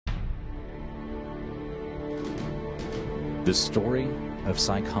The Story of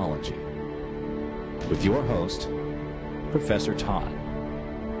Psychology, with your host, Professor Todd,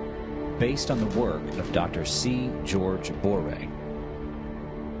 based on the work of Dr. C. George Boré.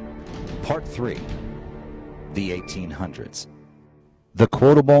 Part 3, the 1800s. The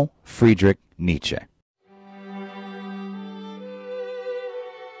Quotable Friedrich Nietzsche.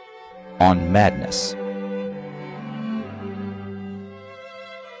 On madness.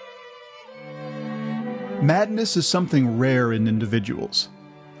 Madness is something rare in individuals,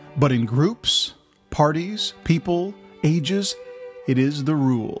 but in groups, parties, people, ages, it is the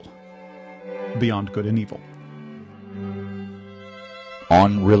rule, beyond good and evil.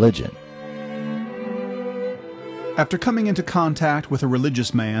 On religion. After coming into contact with a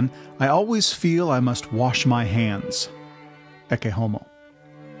religious man, I always feel I must wash my hands. Ecce Homo.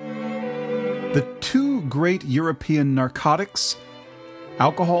 The two great European narcotics,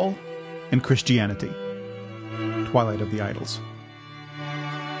 alcohol and Christianity. Twilight of the Idols.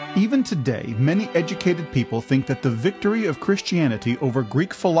 Even today, many educated people think that the victory of Christianity over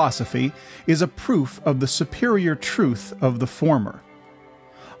Greek philosophy is a proof of the superior truth of the former.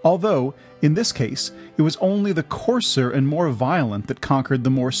 Although, in this case, it was only the coarser and more violent that conquered the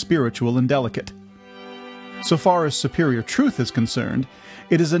more spiritual and delicate. So far as superior truth is concerned,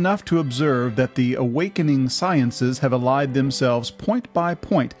 it is enough to observe that the awakening sciences have allied themselves point by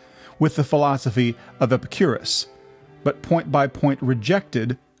point with the philosophy of Epicurus, but point by point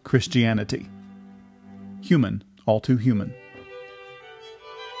rejected Christianity. Human, all too human.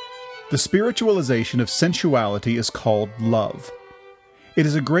 The spiritualization of sensuality is called love. It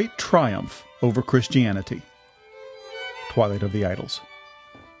is a great triumph over Christianity. Twilight of the Idols.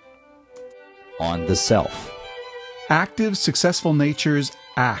 On the self. Active, successful natures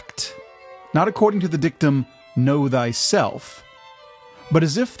act, not according to the dictum, know thyself, but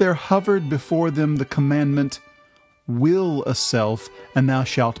as if there hovered before them the commandment, will a self, and thou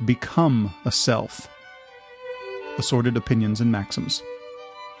shalt become a self. Assorted opinions and maxims.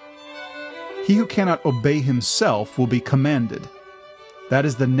 He who cannot obey himself will be commanded. That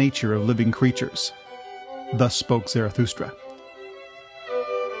is the nature of living creatures. Thus spoke Zarathustra.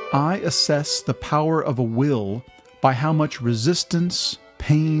 I assess the power of a will by how much resistance,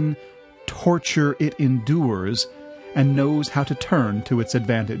 pain, torture it endures and knows how to turn to its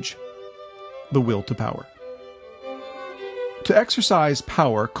advantage. The will to power. To exercise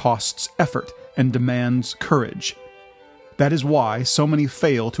power costs effort and demands courage. That is why so many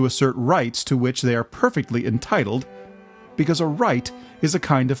fail to assert rights to which they are perfectly entitled, because a right is a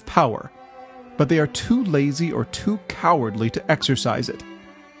kind of power, but they are too lazy or too cowardly to exercise it.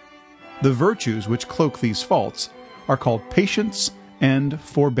 The virtues which cloak these faults are called patience and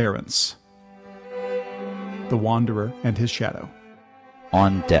forbearance. The Wanderer and His Shadow.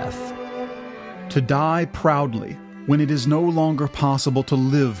 On death. To die proudly, when it is no longer possible to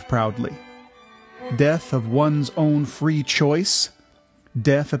live proudly. Death of one's own free choice,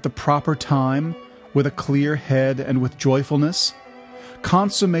 death at the proper time, with a clear head and with joyfulness,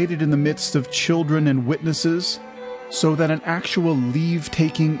 consummated in the midst of children and witnesses, so that an actual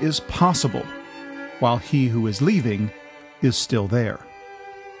leave-taking is possible, while he who is leaving is still there.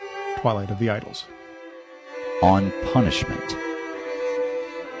 Twilight of the Idols. On punishment.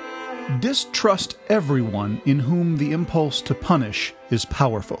 Distrust everyone in whom the impulse to punish is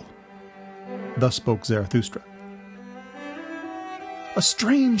powerful. Thus spoke Zarathustra. A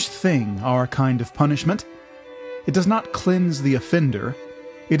strange thing, our kind of punishment. It does not cleanse the offender.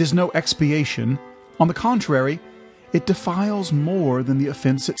 It is no expiation. On the contrary, it defiles more than the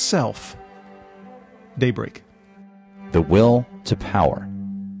offense itself. Daybreak. The will to power.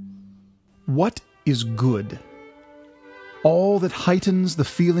 What is good? All that heightens the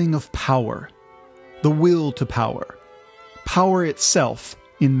feeling of power, the will to power, power itself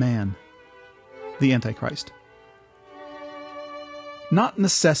in man. The Antichrist. Not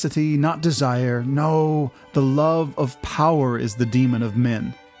necessity, not desire, no, the love of power is the demon of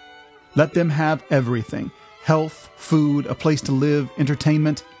men. Let them have everything, health, food, a place to live,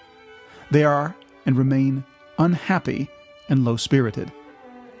 entertainment. They are and remain unhappy and low-spirited.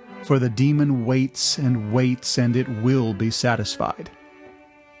 For the demon waits, and it will be satisfied.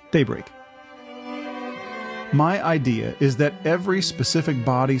 Daybreak. My idea is that every specific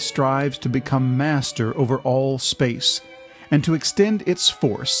body strives to become master over all space, and to extend its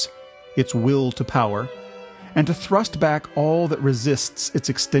force, its will to power, and to thrust back all that resists its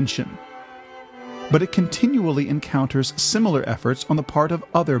extension. But it continually encounters similar efforts on the part of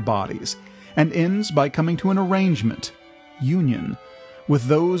other bodies, and ends by coming to an arrangement, union, with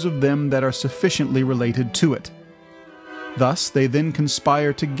those of them that are sufficiently related to it. Thus they then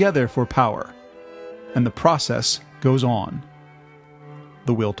conspire together for power, and the process goes on.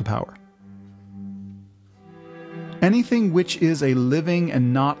 The will to power. Anything which is a living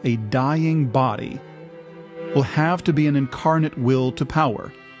and not a dying body will have to be an incarnate will to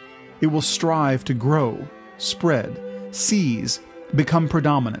power. It will strive to grow, spread, seize, become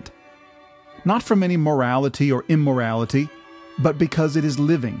predominant. Not from any morality or immorality, but because it is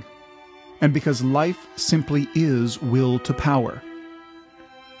living, and because life simply is will to power.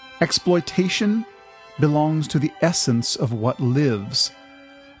 Exploitation belongs to the essence of what lives,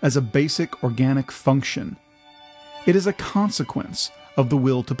 as a basic organic function. It is a consequence of the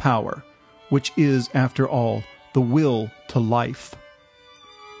will to power, which is, after all, the will to life,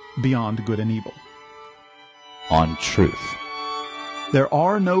 beyond good and evil. On truth. There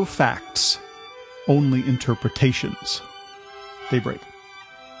are no facts, only interpretations. Daybreak.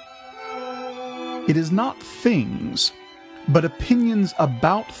 It is not things, but opinions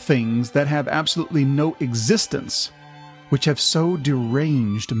about things that have absolutely no existence, which have so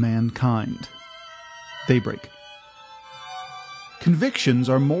deranged mankind. Daybreak. Convictions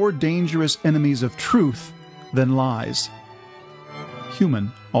are more dangerous enemies of truth than lies.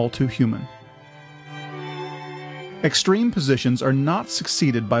 Human, all too human. Extreme positions are not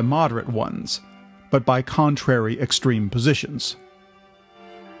succeeded by moderate ones, but by contrary extreme positions.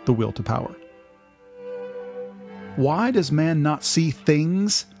 The will to power. Why does man not see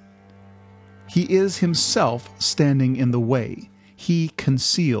things? He is himself standing in the way. He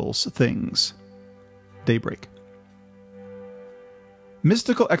conceals things. Daybreak.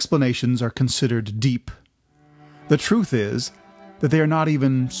 Mystical explanations are considered deep. The truth is that they are not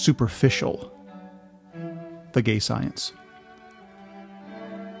even superficial. The gay science.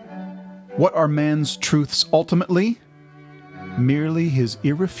 What are man's truths ultimately? Merely his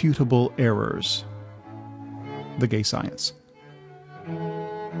irrefutable errors. The gay science.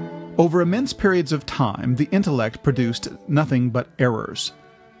 Over immense periods of time, the intellect produced nothing but errors.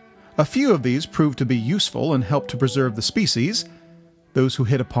 A few of these proved to be useful and helped to preserve the species. Those who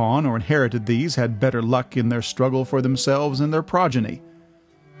hit upon or inherited these had better luck in their struggle for themselves and their progeny.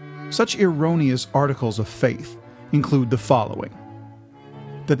 Such erroneous articles of faith include the following: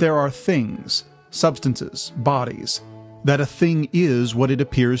 that there are things, substances, bodies, that a thing is what it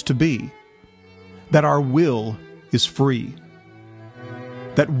appears to be, that our will is free,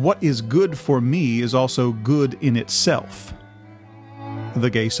 that what is good for me is also good in itself. The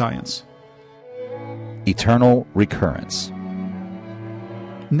gay science. Eternal recurrence.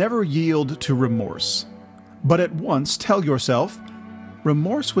 Never yield to remorse, but at once tell yourself,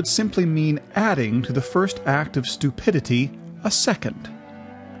 remorse would simply mean adding to the first act of stupidity a second.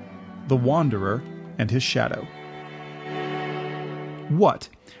 The Wanderer and his Shadow. What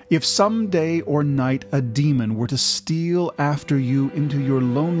if some day or night a demon were to steal after you into your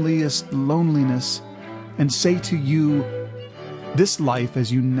loneliest loneliness and say to you, this life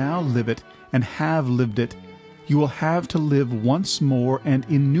as you now live it and have lived it, you will have to live once more and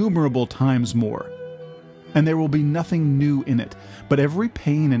innumerable times more. And there will be nothing new in it, but every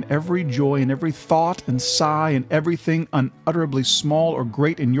pain and every joy and every thought and sigh and everything unutterably small or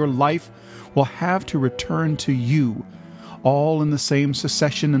great in your life will have to return to you, all in the same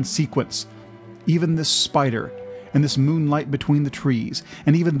succession and sequence. Even this spider, and this moonlight between the trees,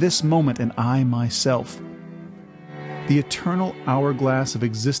 and even this moment, and I myself. The eternal hourglass of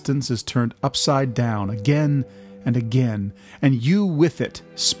existence is turned upside down again and again, and you with it,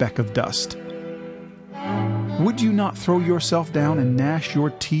 speck of dust. Would you not throw yourself down and gnash your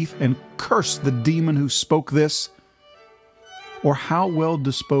teeth and curse the demon who spoke this? Or how well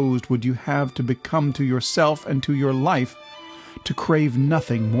disposed would you have to become to yourself and to your life to crave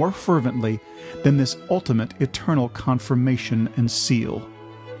nothing more fervently than this ultimate eternal confirmation and seal?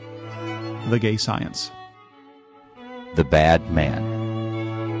 The gay science. The bad man.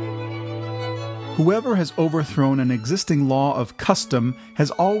 Whoever has overthrown an existing law of custom has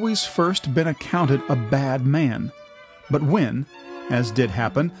always first been accounted a bad man. But when, as did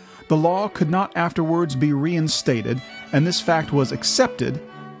happen, the law could not afterwards be reinstated, and this fact was accepted,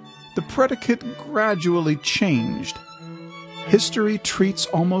 the predicate gradually changed. History treats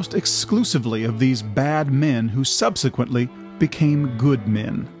almost exclusively of these bad men who subsequently became good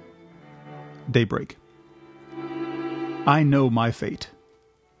men. Daybreak. I know my fate.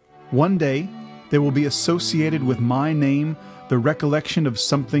 One day, there will be associated with my name the recollection of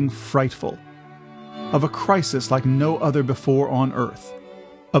something frightful, of a crisis like no other before on earth,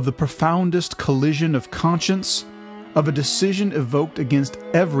 of the profoundest collision of conscience, of a decision evoked against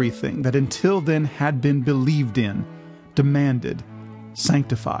everything that until then had been believed in, demanded,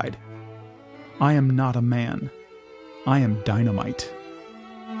 sanctified. I am not a man. I am dynamite.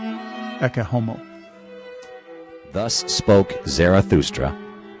 Ecce Homo. Thus Spoke Zarathustra,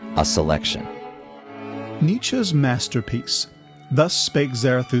 a selection. Nietzsche's masterpiece, Thus Spake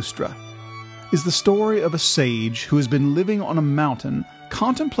Zarathustra, is the story of a sage who has been living on a mountain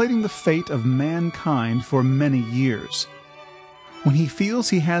contemplating the fate of mankind for many years. When he feels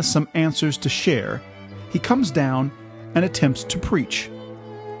he has some answers to share, he comes down and attempts to preach.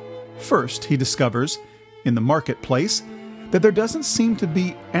 First, he discovers, in the marketplace, that there doesn't seem to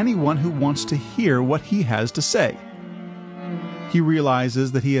be anyone who wants to hear what he has to say. He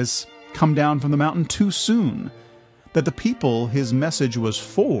realizes that he has come down from the mountain too soon, that the people his message was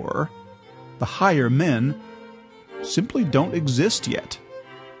for, the higher men, simply don't exist yet.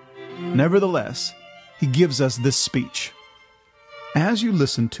 Nevertheless, he gives us this speech. As you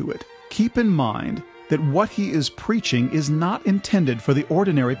listen to it, keep in mind that what he is preaching is not intended for the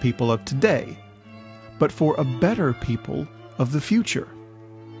ordinary people of today, but for a better people of the future.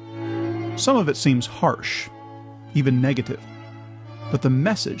 Some of it seems harsh, even negative, but the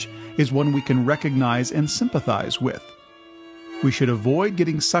message is one we can recognize and sympathize with. We should avoid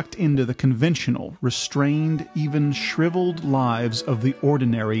getting sucked into the conventional, restrained, even shriveled lives of the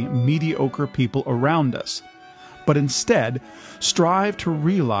ordinary, mediocre people around us, but instead strive to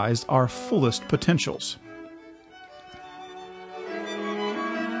realize our fullest potentials.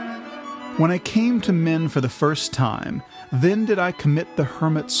 When I came to men for the first time, then did I commit the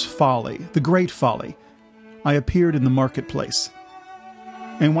hermit's folly, the great folly. I appeared in the marketplace.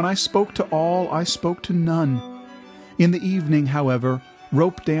 And when I spoke to all, I spoke to none. In the evening, however,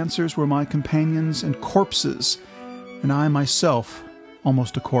 rope dancers were my companions and corpses, and I myself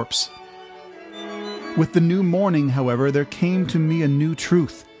almost a corpse. With the new morning, however, there came to me a new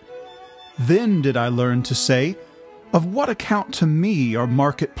truth. Then did I learn to say, of what account to me are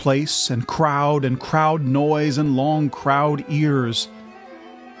marketplace and crowd noise and long crowd ears?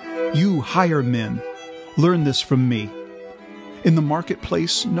 You higher men, learn this from me. In the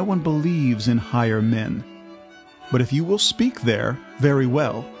marketplace, no one believes in higher men. But if you will speak there, very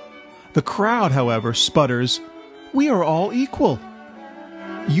well. The crowd, however, sputters, we are all equal.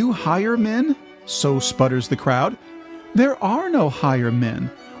 You higher men? So sputters the crowd. There are no higher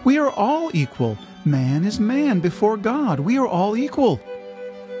men. We are all equal. Man is man before God. We are all equal.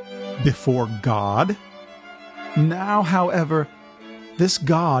 Before God? Now, however, this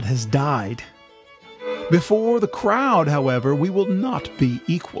God has died. Before the crowd, however, we will not be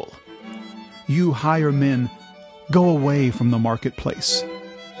equal. You higher men, go away from the marketplace.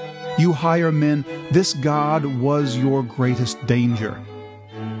 You higher men, this God was your greatest danger.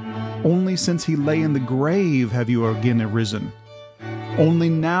 Only since he lay in the grave have you again arisen. Only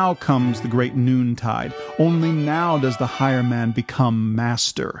now comes the great noontide. Only now does the higher man become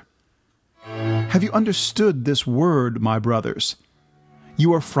master. Have you understood this word, my brothers?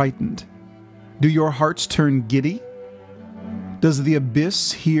 You are frightened. Do your hearts turn giddy? Does the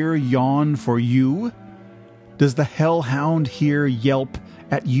abyss here yawn for you? Does the hellhound here yelp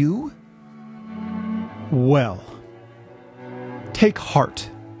at you? Well, take heart,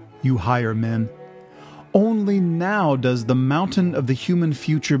 you higher men. Only now does the mountain of the human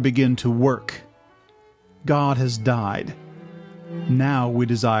future begin to work. God has died. Now we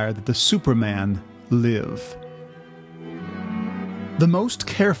desire that the Superman live. The most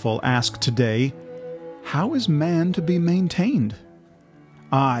careful ask today, how is man to be maintained?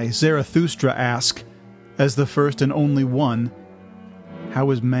 I, Zarathustra, ask, as the first and only one,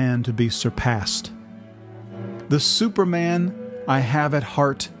 how is man to be surpassed? The Superman I have at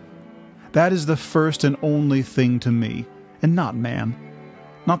heart, that is the first and only thing to me, and not man,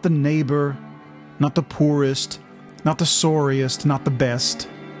 not the neighbor, not the poorest, not the sorriest, not the best.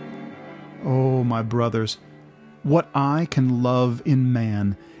 Oh, my brothers, what I can love in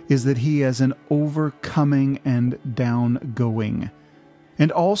man is that he is an overcoming and downgoing.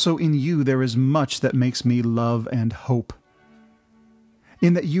 And also in you there is much that makes me love and hope.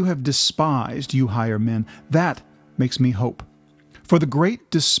 In that you have despised, you higher men, that makes me hope. For the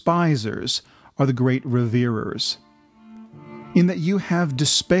great despisers are the great reverers. In that you have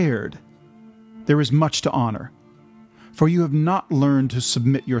despaired, there is much to honor. For you have not learned to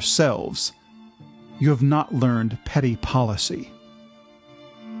submit yourselves. You have not learned petty policy.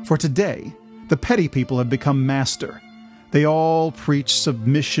 For today, the petty people have become master. They all preach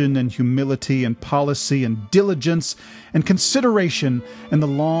submission and humility and policy and diligence and consideration and the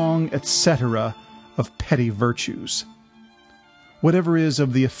long etc. of petty virtues. Whatever is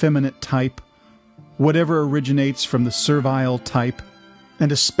of the effeminate type, whatever originates from the servile type,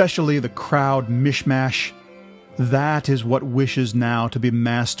 and especially the crowd mishmash, that is what wishes now to be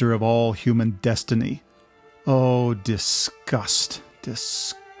master of all human destiny. Oh, disgust,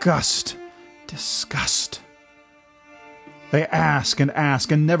 disgust, disgust. They ask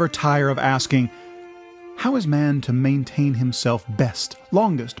and never tire of asking, how is man to maintain himself best,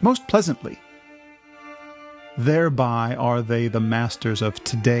 longest, most pleasantly? Thereby are they the masters of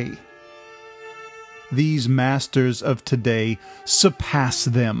today. These masters of today surpass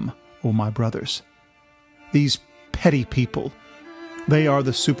them, O my brothers. These petty people, they are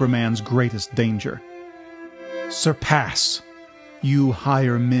the Superman's greatest danger. Surpass, you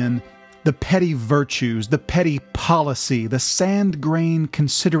higher men, the petty virtues, the petty policy, the sand-grain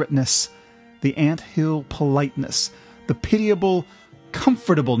considerateness, the ant-hill politeness, the pitiable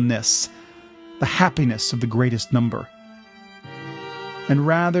comfortableness, the happiness of the greatest number. And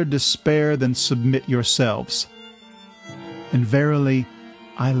rather despair than submit yourselves. And verily,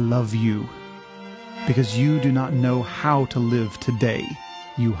 I love you, because you do not know how to live today,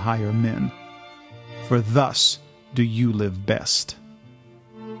 you higher men. For thus do you live best.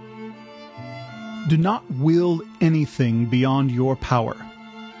 Do not will anything beyond your power.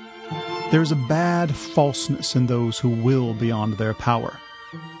 There is a bad falseness in those who will beyond their power,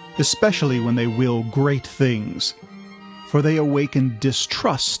 especially when they will great things, for they awaken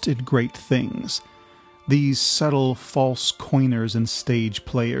distrust in great things, these subtle false coiners and stage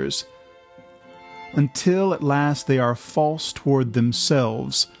players, until at last they are false toward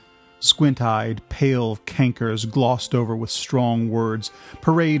themselves, squint-eyed, pale cankers glossed over with strong words,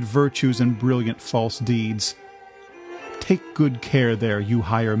 parade virtues and brilliant false deeds. Take good care there, you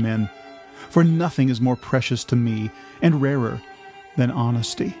higher men, for nothing is more precious to me and rarer than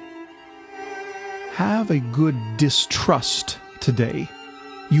honesty. Have a good distrust today,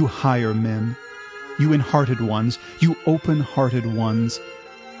 you higher men, you in-hearted ones, you open-hearted ones,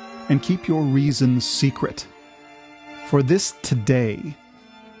 and keep your reasons secret, for this today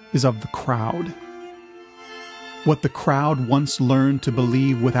is of the crowd. What the crowd once learned to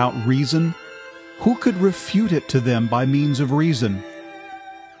believe without reason, who could refute it to them by means of reason?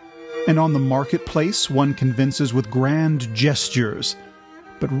 And on the marketplace one convinces with grand gestures,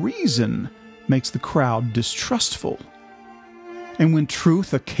 but reason makes the crowd distrustful. And when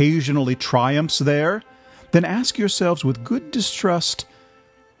truth occasionally triumphs there, then ask yourselves with good distrust,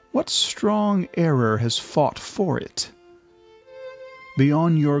 what strong error has fought for it? Be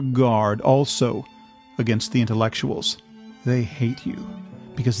on your guard also against the intellectuals. They hate you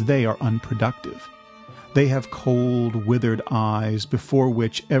because they are unproductive. They have cold, withered eyes before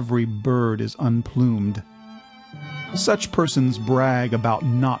which every bird is unplumed. Such persons brag about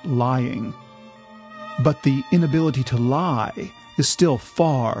not lying, but the inability to lie is still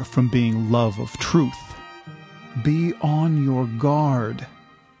far from being love of truth. Be on your guard.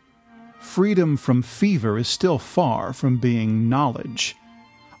 Freedom from fever is still far from being knowledge.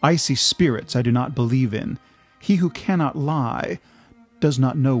 Icy spirits I do not believe in. He who cannot lie does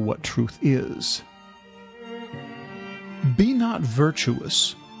not know what truth is. Be not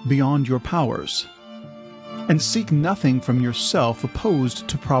virtuous beyond your powers, and seek nothing from yourself opposed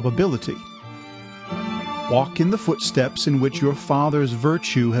to probability. Walk in the footsteps in which your father's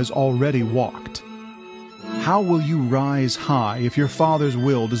virtue has already walked. How will you rise high if your father's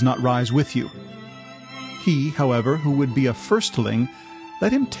will does not rise with you? He, however, who would be a firstling,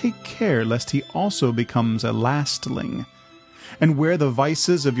 let him take care lest he also becomes a lastling. And where the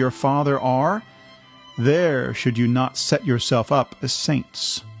vices of your father are, there should you not set yourself up as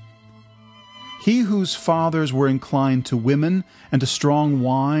saints. He whose fathers were inclined to women and to strong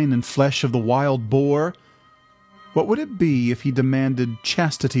wine and flesh of the wild boar, what would it be if he demanded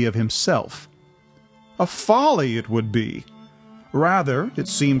chastity of himself? A folly it would be. Rather, it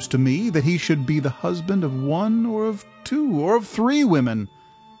seems to me that he should be the husband of one or of two or of three women.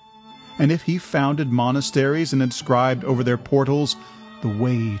 And if he founded monasteries and inscribed over their portals the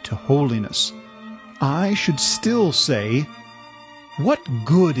way to holiness, I should still say, what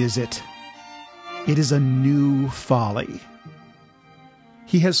good is it? It is a new folly.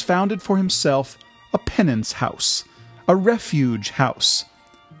 He has founded for himself a penance house, a refuge house.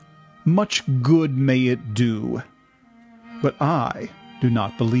 Much good may it do, but I do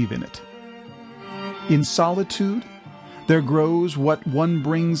not believe in it. In solitude, there grows what one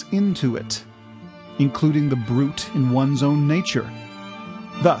brings into it, including the brute in one's own nature.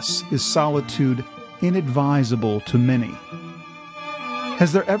 Thus is solitude inadvisable to many.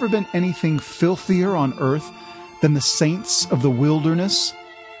 Has there ever been anything filthier on earth than the saints of the wilderness?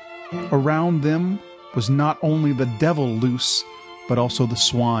 Around them was not only the devil loose, but also the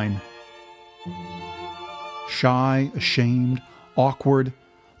swine. Shy, ashamed, awkward,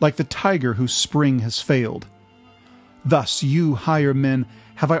 like the tiger whose spring has failed. Thus you higher men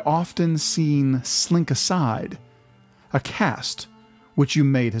have I often seen slink aside. A caste which you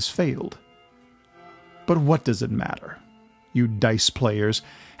made has failed. But what does it matter? you dice players.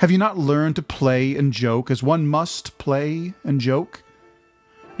 Have you not learned to play and joke as one must play and joke?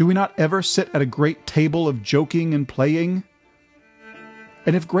 Do we not ever sit at a great table of joking and playing?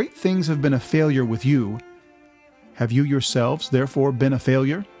 And if great things have been a failure with you, have you yourselves therefore been a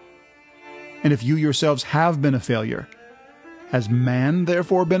failure? And if you yourselves have been a failure, has man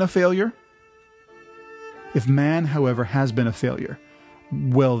therefore been a failure? If man, however, has been a failure,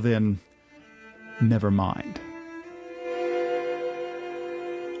 well then, never mind.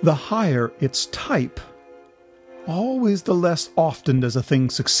 The higher its type, always the less often does a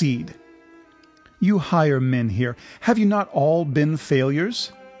thing succeed. You higher men here, have you not all been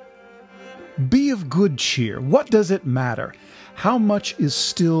failures? Be of good cheer. What does it matter? How much is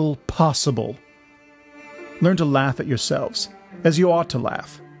still possible? Learn to laugh at yourselves, as you ought to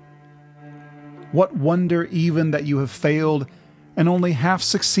laugh. What wonder even that you have failed and only half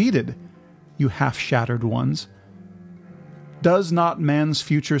succeeded, you half-shattered ones? Does not man's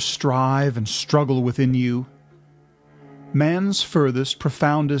future strive and struggle within you? Man's furthest,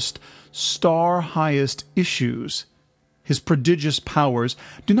 profoundest, star-highest issues, his prodigious powers,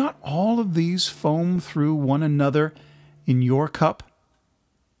 do not all of these foam through one another in your cup?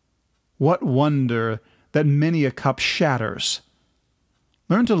 What wonder that many a cup shatters?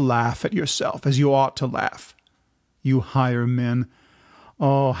 Learn to laugh at yourself as you ought to laugh. You higher men,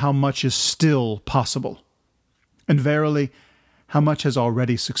 oh, how much is still possible! And verily, how much has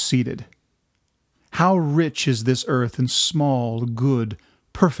already succeeded! How rich is this earth in small, good,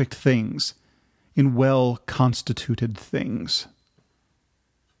 perfect things, in well-constituted things.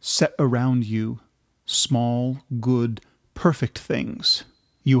 Set around you small, good, perfect things,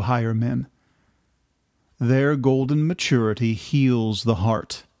 you higher men. Their golden maturity heals the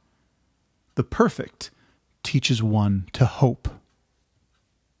heart. The perfect teaches one to hope.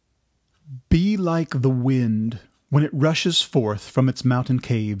 Be like the wind when it rushes forth from its mountain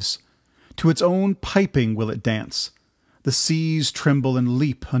caves. To its own piping will it dance. The seas tremble and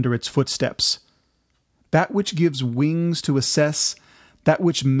leap under its footsteps. That which gives wings to assess, that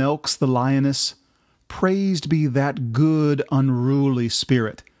which milks the lioness, praised be that good, unruly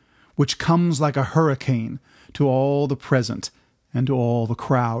spirit, which comes like a hurricane to all the present and to all the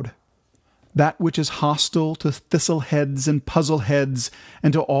crowd. That which is hostile to thistle-heads and puzzle-heads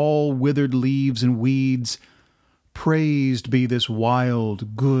and to all withered leaves and weeds, praised be this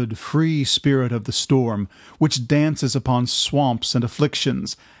wild, good, free spirit of the storm, which dances upon swamps and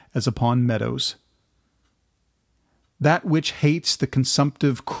afflictions as upon meadows. That which hates the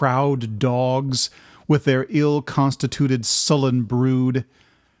consumptive crowd dogs with their ill-constituted sullen brood,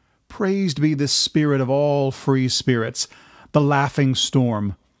 praised be this spirit of all free spirits, the laughing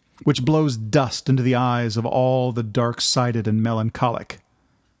storm, which blows dust into the eyes of all the dark-sighted and melancholic.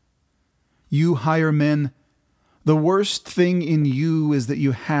 You higher men, the worst thing in you is that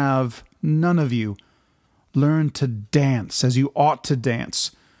you have, none of you, learned to dance as you ought to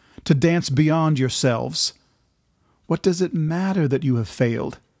dance beyond yourselves. What does it matter that you have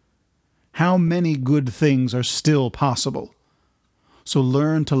failed? How many good things are still possible? So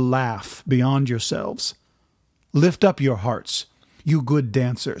learn to laugh beyond yourselves. Lift up your hearts, you good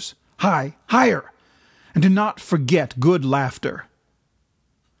dancers. Higher! And do not forget good laughter.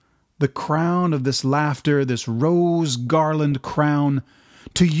 The crown of this laughter, this rose-garland crown,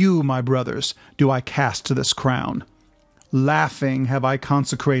 to you, my brothers, do I cast this crown. Laughing have I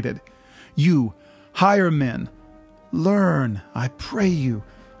consecrated. You, higher men, learn, I pray you,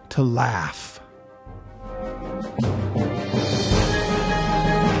 to laugh.